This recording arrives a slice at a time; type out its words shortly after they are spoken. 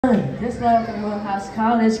This letter from Morehouse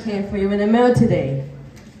College came for you in the mail today.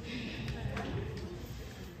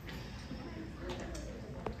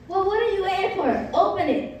 Well, what are you waiting for? Open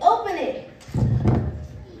it! Open it!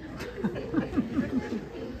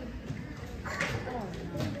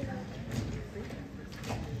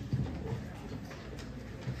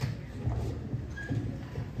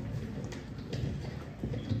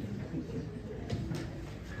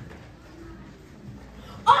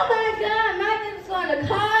 Oh my God! Megan's going to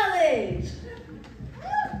college!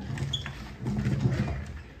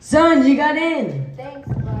 Son, you got in. Thanks,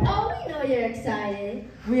 Clyde. Oh, we know you're excited.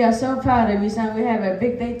 We are so proud of you, son. We have a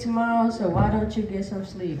big day tomorrow, so why don't you get some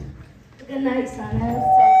sleep? Good night, son. I'm so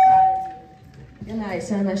proud of you. Good night,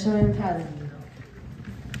 son. I'm sure I'm proud of you.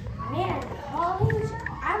 Man, college?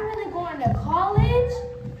 I'm really going to college?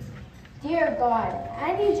 Dear God,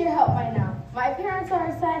 I need your help right now. My parents are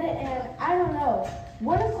excited and I don't know.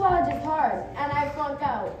 What if college is hard and I flunk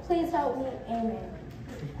out? Please help me. Amen.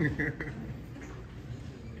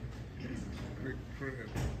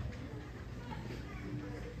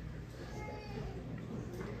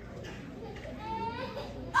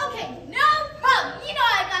 Okay, no problem. You know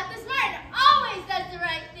I got this. Martin always does the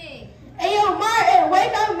right thing. Hey, yo, Martin,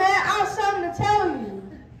 wake up, man. I have something to tell you.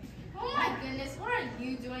 Oh my goodness, what are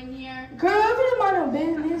you doing here? Girl, if you mind your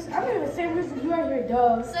business, I'm in the same reason you are here,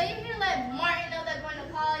 dog. So you're here to let Martin know that going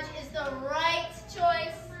to college is the right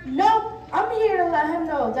choice? Nope, I'm here to let him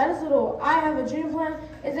know that his little I have a dream plan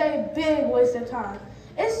is a big waste of time.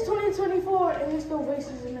 It's 2024 and there's still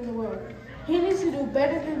racism in the world. He needs to do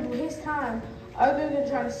better than his time other than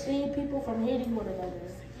trying to save people from hating one another.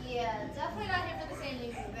 Yeah, definitely not here for the same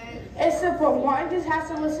reason then. It's simple. Martin just has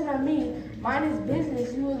to listen to me. Mine is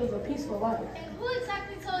business. You will live a peaceful life. And who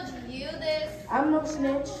exactly told you this? I'm no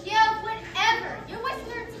snitch. Yeah, whatever. You're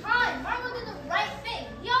wasting your time. Martin will do the right thing.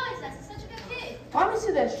 He always does. He's such a good kid. Promise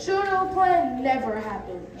you that sure little plan never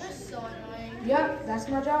happens. You're so annoying. Yep, that's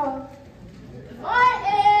my job.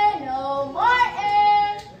 Martin! No,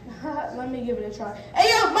 Martin! Let me give it a try. Hey,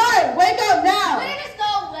 yo, Martin, wake up now. Will you just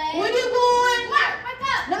go away? Where you going? Martin, wake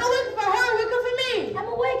up! No, wake for her. Wake up for me. I'm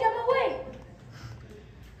awake.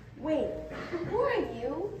 Wait, who are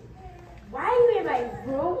you? Why are you in my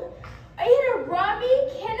room? Are you here to rob me?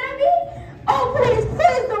 Kidnap me? Oh, please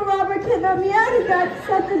don't rob or kidnap me. I just got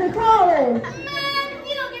something to college. Man,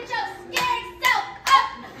 you don't get your scary self up.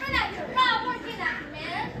 We're not your rob or kidnap,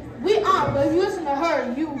 man. We are, but if you listen to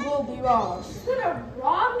her, you will be wrong. You gonna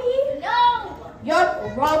rob me? No.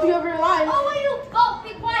 Yup, rob you of your life. Oh, will you both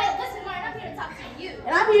be quiet? Listen, Martin, I'm here to talk to you.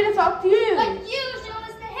 And I'm here to talk to you. But you should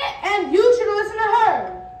listen to him. And you should listen to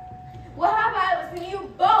her. Well, how about I listen to you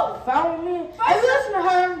both? Follow me. If you listen to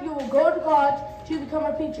her, you will go to college to become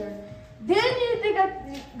a teacher. Then you think that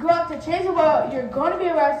you go out to change the world, you're going to be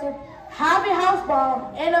arrested, have a house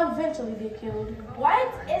bomb, and eventually get killed.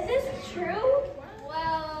 What? Is this true?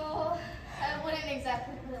 Well, I wouldn't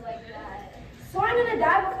exactly put it like that. So I'm gonna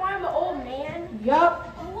die before I'm an old man?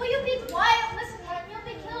 Yup. Oh, will you be quiet? Listen, Martin, you'll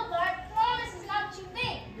be killed, but I promise it's not what you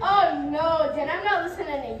think. Oh no, then I'm not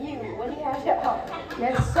listening to you. What do you have to offer?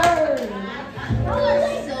 Yes, sir. You are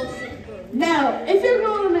so simple. Now, if you're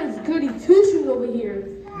going to this goody two-shoes over here,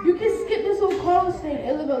 you can skip this whole college thing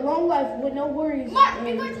and live a long life with no worries. Martin,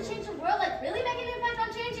 you're going to change the world, like really make an impact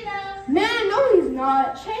on changing us. Man, no, he's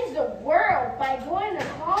not. Change the world by going to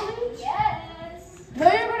college? Yes. No,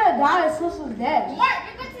 you're going to die a senseless death. Martin,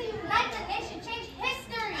 you're going to unite the nation, change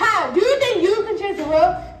history. How? Do you think you can change the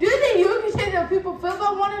world? Do you think you can change how people feel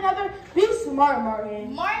about one another? Be smart,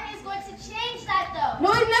 Martin. Martin is going to change that, though.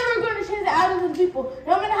 No, he's never going to change the attitude of people.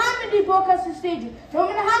 No matter how many he broadcasts he stages, no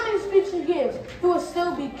matter how many speeches he gives, he will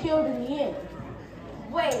still be killed in the end.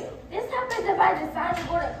 Wait, this happens if I decide to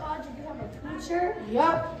go to college and become a teacher?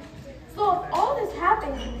 Yup. So if all this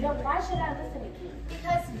happens, then why should I listen to you?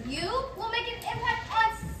 Because you will make an impact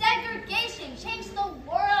on segregation, change the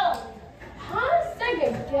world. Huh?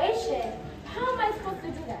 Segregation? How am I supposed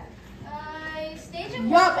to do that? Stage of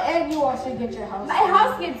Yup, and you also get your house. My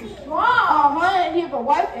house gets small. And you have a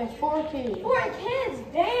wife and 4 kids. 4 kids,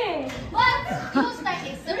 dang. But you'll start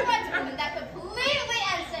a civil rights movement that completely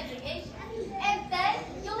ends segregation. And then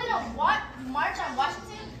you'll lead a march on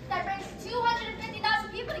Washington that brings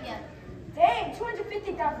 250,000 people together. Dang,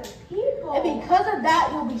 250,000 people. And because of that,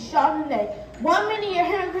 you'll be shot in the neck. 1 minute you're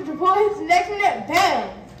hearing with your boys, the next minute, bam.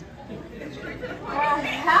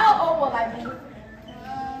 How old will I be?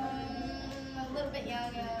 A little bit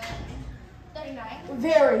young, 39.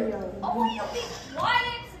 Very young. Oh, you'll be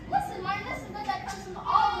quiet. Listen, Martin, this is good that comes from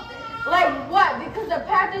all of this. Like what? Because the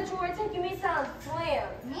path that you were taking me sounds slim.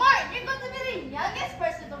 Martin, you're going to be the youngest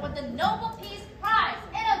person to win the Nobel Peace Prize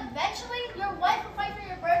in a eventually your wife will fight for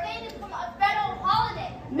your birthday to become a federal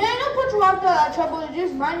holiday. Man, don't put you out that trouble.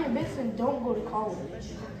 Just mind your business and don't go to college.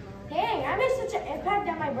 Dang, I made such an impact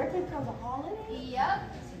that my birthday becomes a holiday? Yep.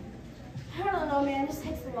 I don't know, man. This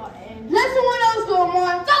takes a lot. And listen to what else going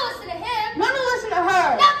on. Don't listen to him. No, no, listen to her.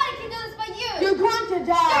 Nobody can do this but you. You're going to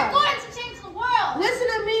die. You're going to change the world. Listen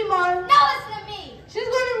to me, Mom. No, listen to me. She's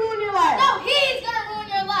going to ruin your life. No, he's going to ruin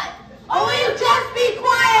your life. Or will you just be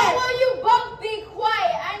quiet? Will you both be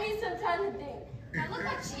quiet? I need some time to think. Now look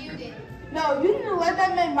what you did. No, you need to let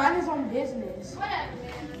that man mind his own business. Whatever,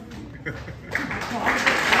 man.